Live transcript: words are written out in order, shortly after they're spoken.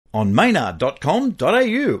on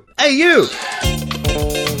maynard.com.au.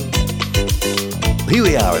 Here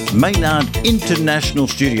we are at Maynard International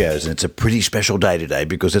Studios, and it's a pretty special day today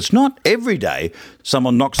because it's not every day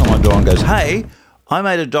someone knocks on my door and goes, "Hey, I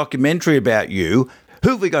made a documentary about you."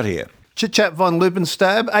 Who have we got here? Chitchat von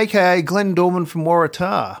Lubenstab, a.k.a. Glenn Dorman from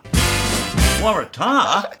Waratah.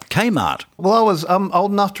 Waratah? Kmart. Well, I was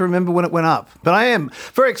old enough to remember when it went up. But I am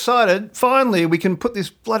very excited. Finally, we can put this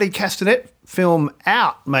bloody Castanet film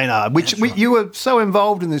out, Maynard, which you were so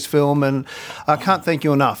involved in this film, and I can't thank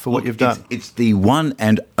you enough for what you've done. It's the one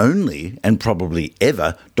and only, and probably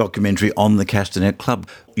ever, documentary on the Castanet Club.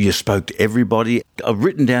 You spoke to everybody. I've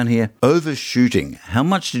written down here, overshooting. How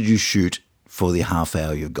much did you shoot for the half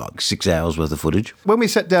hour you've got? 6 hours worth of footage? When we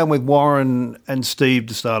sat down with Warren and Steve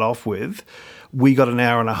to start off with, we got an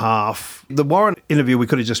hour and a half. The Warren interview we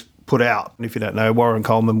could have just put out. And if you don't know, Warren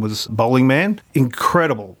Coleman was Bowling Man.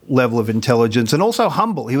 Incredible level of intelligence and also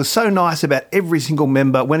humble. He was so nice about every single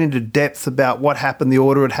member, went into depth about what happened, the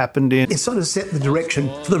order it happened in. It sort of set the direction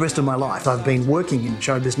for the rest of my life. I've been working in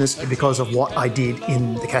show business because of what I did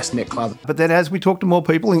in the Castanet Club. But then as we talked to more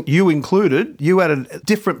people, you included, you added a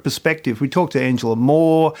different perspective. We talked to Angela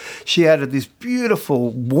Moore. She added this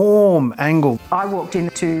beautiful, warm angle. I walked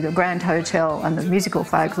into the Grand Hotel and the musical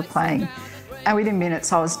flags were playing. And within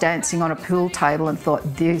minutes, I was dancing on a pool table and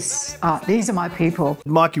thought, these are my people.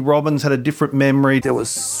 Mikey Robbins had a different memory. There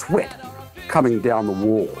was sweat coming down the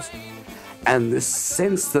walls and this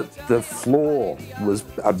sense that the floor was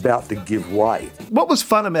about to give way. What was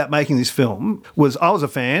fun about making this film was I was a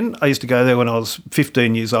fan. I used to go there when I was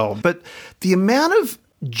 15 years old. But the amount of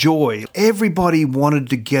joy, everybody wanted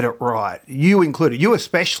to get it right. You included, you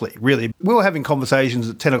especially, really. We were having conversations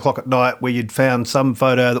at 10 o'clock at night where you'd found some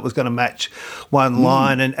photo that was going to match one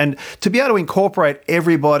line. And to be able to incorporate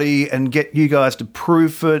everybody and get you guys to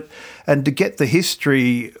proof it and to get the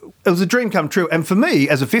history, it was a dream come true. And for me,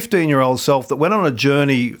 as a 15-year-old self that went on a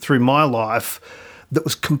journey through my life that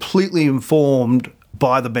was completely informed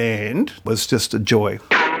by the band, was just a joy.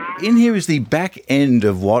 In here is the back end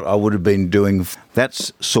of what I would have been doing.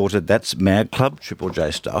 That's sorted. That's Mad Club, Triple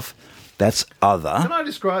J stuff. That's other. Can I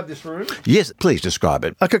describe this room? Yes, please describe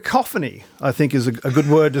it. A cacophony, I think, is a good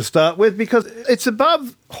word to start with because it's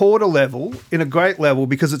above hoarder level in a great level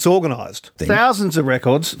because it's organised. Thousands of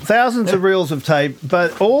records, thousands of reels of tape,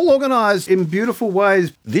 but all organised in beautiful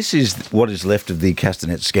ways. This is what is left of the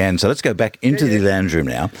Castanet scan. So let's go back into the lounge room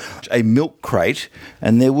now. A milk crate,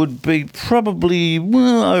 and there would be probably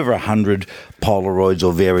over 100 Polaroids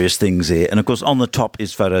or various things there. And, of course, on the top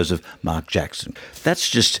is photos of Mark Jackson. That's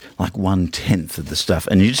just like 1/10 of the stuff.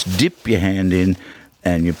 And you just dip your hand in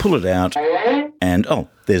and you pull it out and,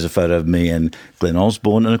 there's a photo of me and Glenn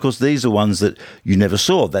Osborne. And, of course, these are ones that you never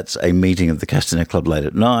saw. That's a meeting of the Castanet Club late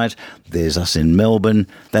at night. There's us in Melbourne.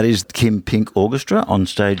 That is Kim Pink Orchestra on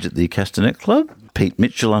stage at the Castanet Club. Pete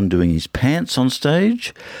Mitchell undoing his pants on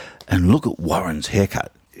stage. And look at Warren's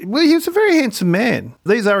haircut. Well, he was a very handsome man.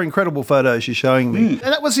 These are incredible photos you're showing me.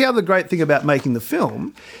 And that was the other great thing about making the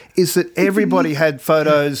film, is that everybody had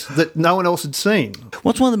photos that no one else had seen.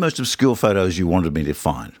 What's one of the most obscure photos you wanted me to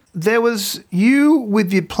find? There was you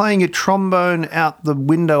with you playing your trombone out the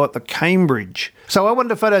window at the Cambridge. So I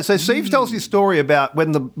wanted a photo. So Steve tells his story about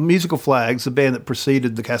when the Musical Flags, the band that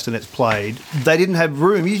preceded the Castanets, played, they didn't have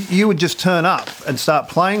room. You would just turn up and start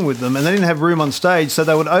playing with them, and they didn't have room on stage, so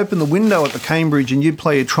they would open the window at the Cambridge and you'd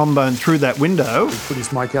play your trombone through that window. We put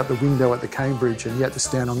his mic out the window at the Cambridge and he had to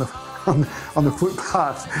stand on the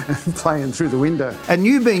footpath and playing through the window. And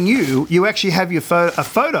you being you actually have a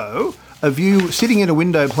photo of you sitting in a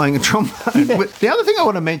window playing a trombone. Yeah. The other thing I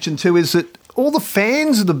want to mention too is that all the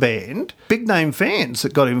fans of the band, big name fans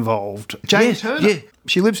that got involved. Jane Turner,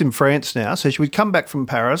 she lives in France now, so she would come back from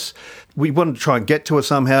Paris. We wanted to try and get to her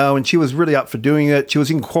somehow, and she was really up for doing it. She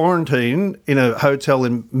was in quarantine in a hotel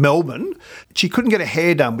in Melbourne. She couldn't get her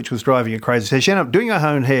hair done, which was driving her crazy. So she ended up doing her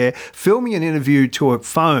own hair, filming an interview to her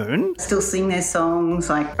phone. Still sing their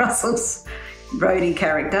songs like Russell's roadie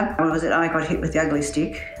character. What was it? I got hit with the ugly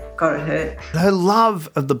stick. Got it hurt. Her love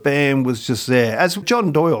of the band was just there. As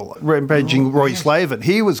John Doyle, rampaging Roy Slaven,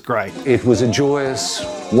 he was great. It was a joyous,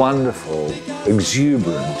 wonderful,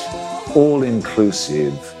 exuberant,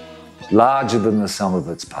 all-inclusive, larger than the sum of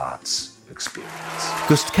its parts experience.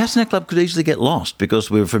 Because Castanet Club could easily get lost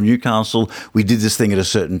because we were from Newcastle. We did this thing at a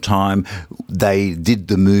certain time. They did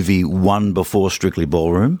the movie one before Strictly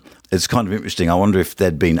Ballroom. It's kind of interesting. I wonder if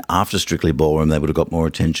they'd been after Strictly Ballroom, they would have got more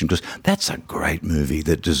attention because that's a great movie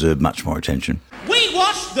that deserved much more attention. We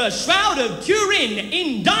watched the Shroud of Turin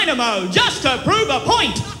in Dynamo just to prove a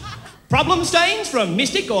point. Problem stains from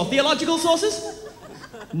mystic or theological sources?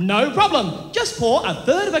 No problem. Just pour a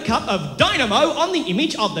third of a cup of dynamo on the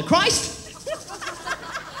image of the Christ.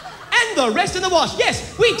 And the rest in the wash.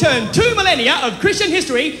 Yes, we turned 2 millennia of Christian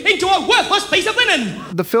history into a worthless piece of linen.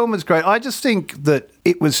 The film is great. I just think that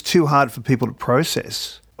it was too hard for people to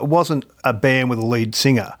process. It wasn't a band with a lead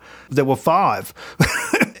singer. There were 5.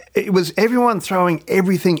 It was everyone throwing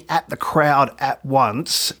everything at the crowd at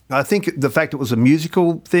once. I think the fact it was a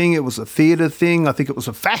musical thing, it was a theatre thing, I think it was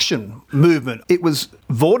a fashion movement. It was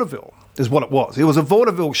vaudeville is what it was. It was a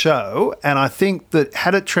vaudeville show, and I think that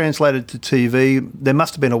had it translated to TV, there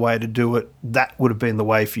must have been a way to do it. That would have been the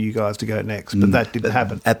way for you guys to go next, but that didn't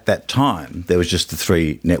happen. At that time, there was just the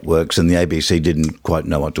 3 networks, and the ABC didn't quite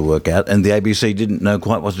know what to work out, and the ABC didn't know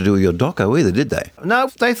quite what to do with your doco either, did they? No,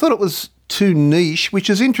 they thought it was too niche, which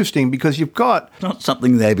is interesting because you've got... Not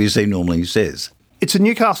something the ABC normally says. It's a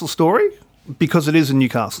Newcastle story because it is a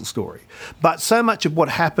Newcastle story. But so much of what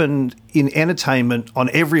happened in entertainment on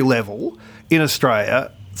every level in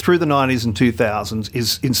Australia through the 90s and 2000s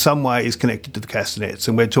is in some ways connected to the Castanets.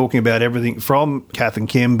 And we're talking about everything from Kath and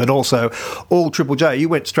Kim, but also all Triple J. You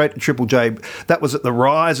went straight to Triple J. That was at the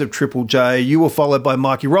rise of Triple J. You were followed by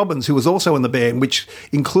Mikey Robbins, who was also in the band, which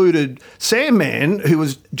included Sandman, who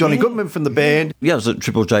was Johnny Goodman from the band. Yeah, it was at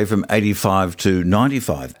Triple J from 85 to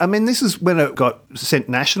 95. I mean, this is when it got sent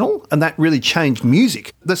national, and that really changed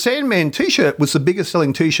music. The Sandman T-shirt was the biggest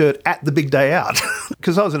selling T-shirt at the big day out.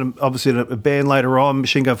 Because I was obviously in a band later on,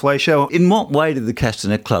 Machine Gun Fellatio. In what way did the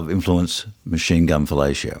Castanet Club influence Machine Gun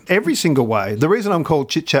Fellatio? Every single way. The reason I'm called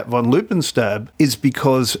Chit Chat Von Lupenstab is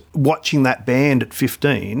because watching that band at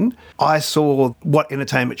 15, I saw what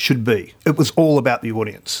entertainment should be. It was all about the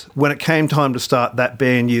audience. When it came time to start that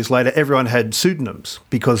band years later, everyone had pseudonyms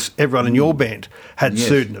because everyone in your band had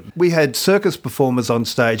pseudonyms. We had circus performers on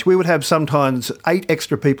stage. We would have sometimes 8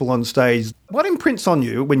 extra people on stage. What imprints on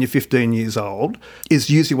you when you're 15 years old is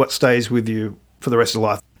usually what stays with you for the rest of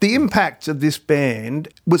life. The impact of this band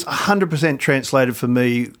was 100% translated for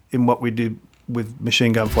me in what we did with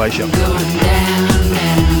Machine Gun Fellatio.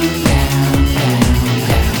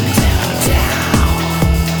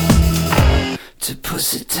 To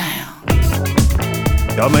push it down.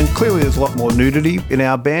 I mean, clearly there's a lot more nudity in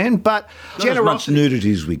our band, but Not as much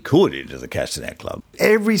nudity as we could into the Castanet Club.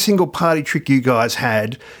 Every single party trick you guys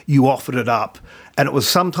had, you offered it up. And it was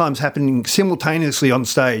sometimes happening simultaneously on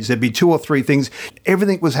stage. There'd be 2 or 3 things.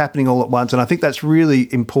 Everything was happening all at once. And I think that's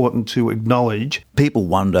really important to acknowledge. People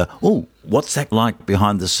wonder, oh, what's that like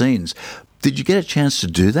behind the scenes? Did you get a chance to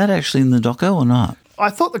do that actually in the doco or not? I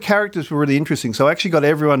thought the characters were really interesting. So I actually got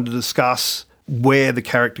everyone to discuss where the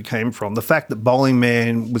character came from. The fact that Bowling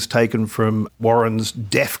Man was taken from Warren's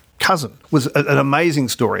deaf cousin was an amazing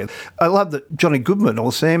story. I love that Johnny Goodman,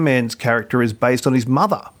 or Sandman's character, is based on his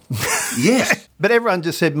mother. Yes. But everyone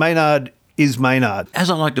just said Maynard is Maynard. As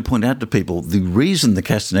I like to point out to people, the reason the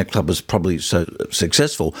Castanet Club was probably so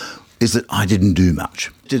successful is that I didn't do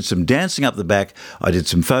much. Did some dancing up the back, I did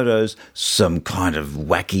some photos, some kind of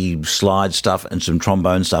wacky slide stuff and some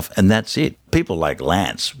trombone stuff, and that's it. People like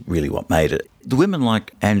Lance really what made it. The women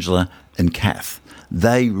like Angela and Kath,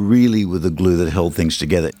 they really were the glue that held things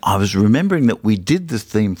together. I was remembering that we did the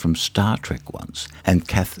theme from Star Trek once, and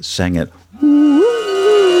Kath sang it.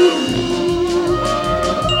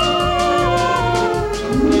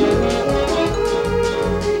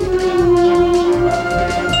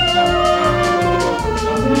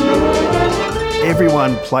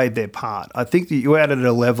 Everyone played their part. I think that you added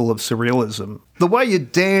a level of surrealism. The way you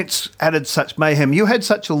dance added such mayhem. You had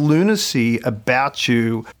such a lunacy about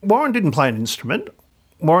you. Warren didn't play an instrument.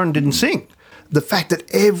 Warren didn't sing. The fact that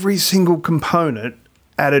every single component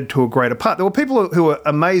added to a greater part. There were people who were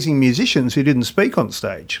amazing musicians who didn't speak on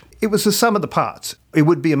stage. It was the sum of the parts. It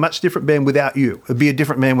would be a much different band without you. It would be a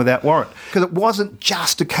different man without Warren. Because it wasn't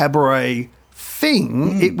just a cabaret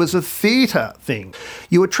thing, it was a theatre thing.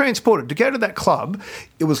 You were transported. To go to that club,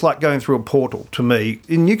 it was like going through a portal to me.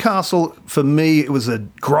 In Newcastle, for me, it was a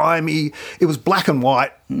grimy, it was black and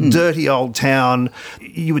white, dirty old town.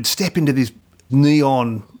 You would step into this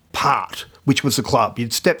neon part, which was the club.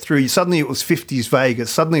 You'd step through, suddenly it was 50s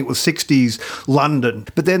Vegas, suddenly it was 60s London.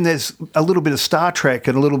 But then there's a little bit of Star Trek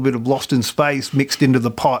and a little bit of Lost in Space mixed into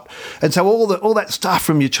the pot. And so all that stuff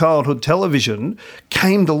from your childhood television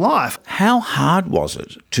came to life. How hard was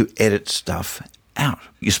it to edit stuff out.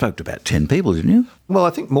 You spoke to about 10 people, didn't you? Well, I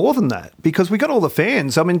think more than that, because we got all the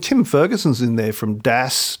fans. I mean, Tim Ferguson's in there from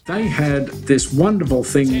DAS. They had this wonderful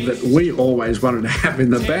thing that we always wanted to have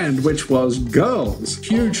in the band, which was girls.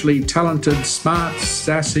 Hugely talented, smart,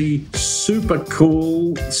 sassy, super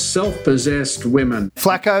cool, self-possessed women.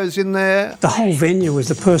 Flacco's in there. The whole venue was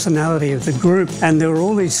the personality of the group, and there were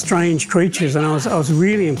all these strange creatures, and I was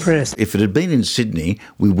really impressed. If it had been in Sydney,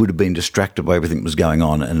 we would have been distracted by everything that was going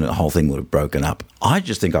on and the whole thing would have broken up. I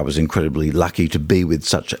just think I was incredibly lucky to be with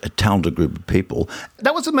such a talented group of people.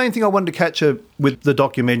 That was the main thing I wanted to capture with the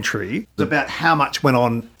documentary, about how much went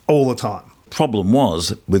on all the time. Problem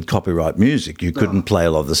was, with copyright music, you couldn't play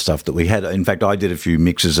a lot of the stuff that we had. In fact, I did a few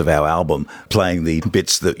mixes of our album playing the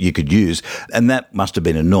bits that you could use, and that must have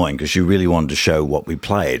been annoying because you really wanted to show what we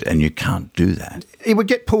played, and you can't do that. It would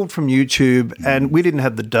get pulled from YouTube, and we didn't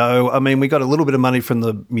have the dough. I mean, we got a little bit of money from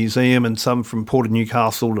the museum and some from Port of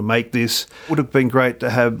Newcastle to make this. Would have been great to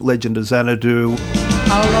have Legend of Xanadu.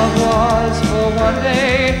 Our love was for one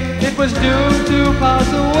day, it was doomed to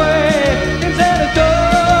pass away in Xanadu.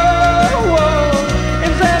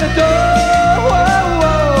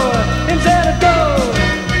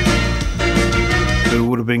 It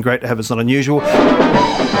would have been great to have It's Not Unusual. To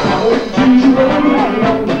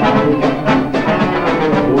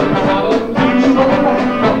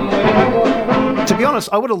be honest,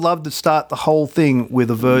 I would have loved to start the whole thing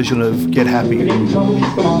with a version of Get Happy. Come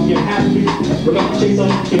on, get happy. We're gonna chase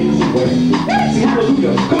our kids away.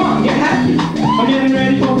 Hallelujah. Come on, get happy. I'm getting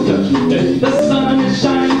ready for the judgment. The sun is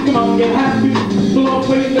shining. Come on, get happy. The Lord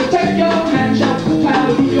will take your hand, shout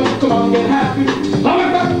hallelujah. Come on, get happy.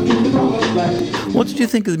 What did you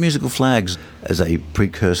think of the Musical Flags as a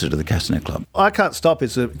precursor to the Castanet Club? I Can't Stop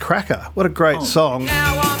is a cracker. What a great song.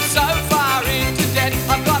 Now I'm so far into debt,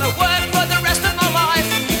 I've got to work for the rest of my life.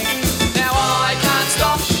 Now I can't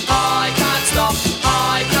stop, I can't stop,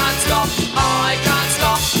 I can't stop, I can't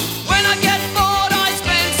stop. When I get bored, I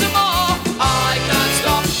spend some more. I can't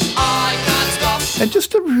stop, I can't stop. And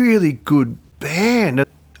just a really good band.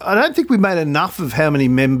 I don't think we made enough of how many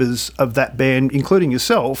members of that band, including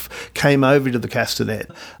yourself, came over to the Castanet.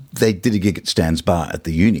 They did a gig at Stan's Bar at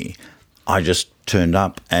the uni. I just turned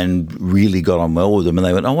up and really got on well with them, and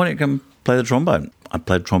they went, "Oh, why don't you come play the trombone?" I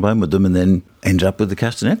played trombone with them and then ended up with the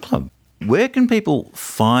Castanet Club. Where can people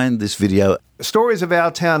find this video?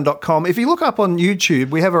 storiesofourtown.com. If you look up on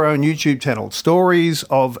YouTube, we have our own YouTube channel, Stories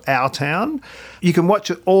of Our Town. You can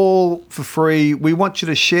watch it all for free. We want you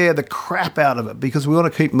to share the crap out of it because we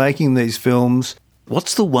want to keep making these films.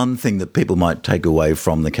 What's the one thing that people might take away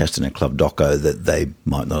from the Castanet Club doco that they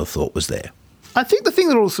might not have thought was there? I think the thing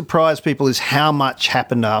that will surprise people is how much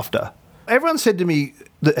happened after. Everyone said to me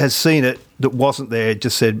that has seen it that wasn't there,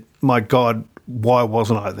 just said, "My God, why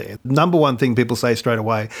wasn't I there?" Number one thing people say straight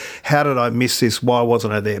away, how did I miss this? Why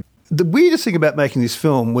wasn't I there? The weirdest thing about making this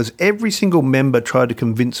film was every single member tried to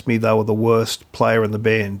convince me they were the worst player in the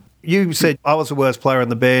band. You said I was the worst player in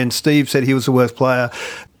the band. Steve said he was the worst player.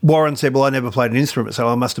 Warren said, well, I never played an instrument, so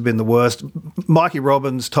I must have been the worst. Mikey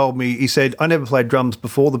Robbins told me, he said, I never played drums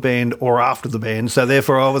before the band or after the band, so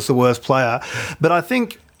therefore I was the worst player. But I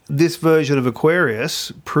think this version of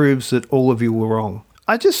Aquarius proves that all of you were wrong.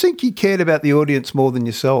 I just think you cared about the audience more than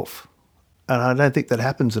yourself. And I don't think that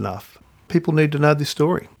happens enough. People need to know this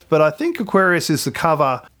story. But I think Aquarius is the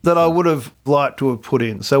cover that I would have liked to have put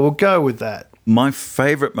in. So we'll go with that. My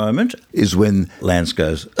favourite moment is when Lance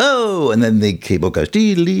goes, "Oh," and then the keyboard goes,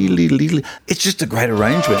 "Dee, lee, lee, lee, lee." It's just a great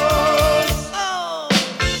arrangement.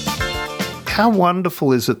 How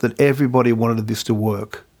wonderful is it that everybody wanted this to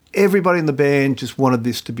work? Everybody in the band just wanted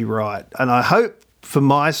this to be right. And I hope for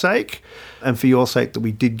my sake and for your sake that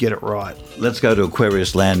we did get it right. Let's go to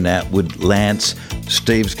Aquarius Land now with Lance,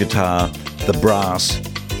 Steve's guitar, the brass.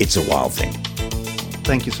 It's a wild thing.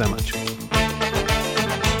 Thank you so much.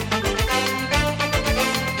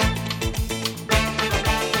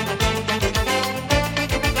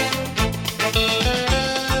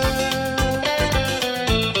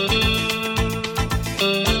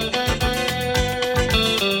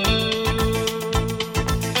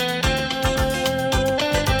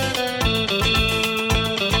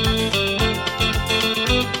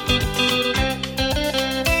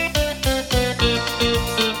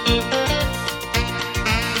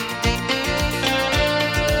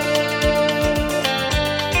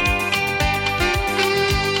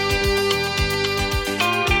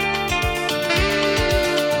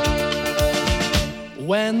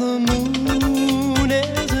 When the moon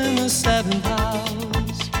is in the seventh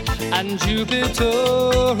house and Jupiter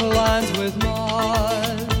aligns with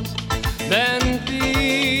Mars, then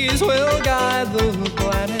peace will guide the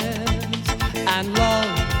planets and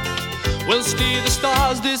love will steer the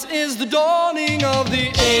stars. This is the dawning of the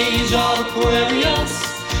age of Aquarius.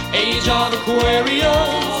 Age of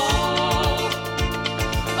Aquarius.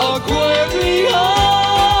 Aquarius.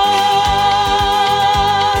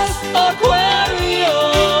 Aquarius.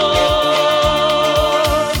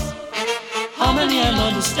 Harmony and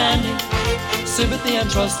understanding, sympathy and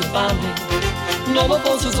trust abounding. No more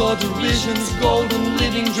forces or derisions, golden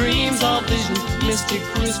living dreams of vision, mystic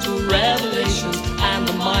crystal revelations, and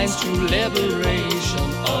the mind's true liberation.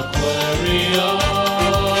 Aquarius.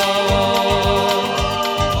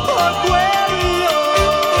 Aquarius.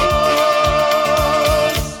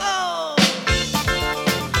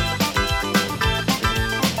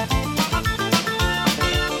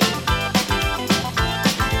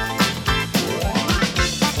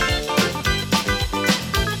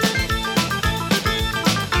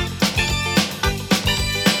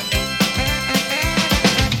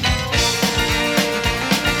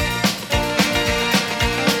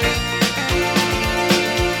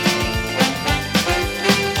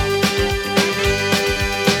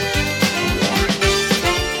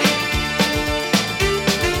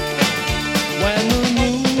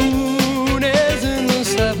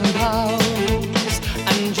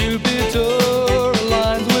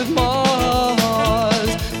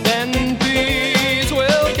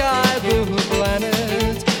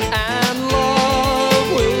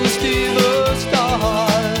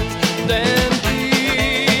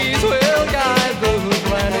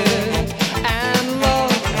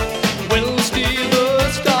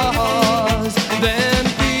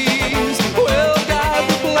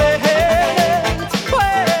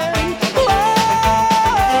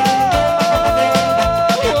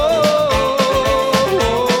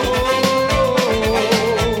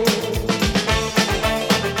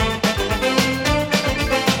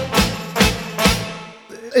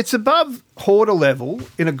 It's above hoarder level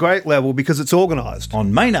in a great level because it's organised.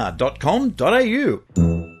 On maynard.com.au.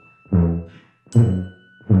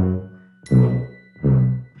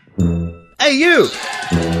 Hey, you!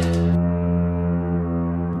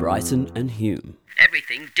 Bryson and Hume.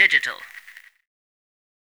 Everything digital.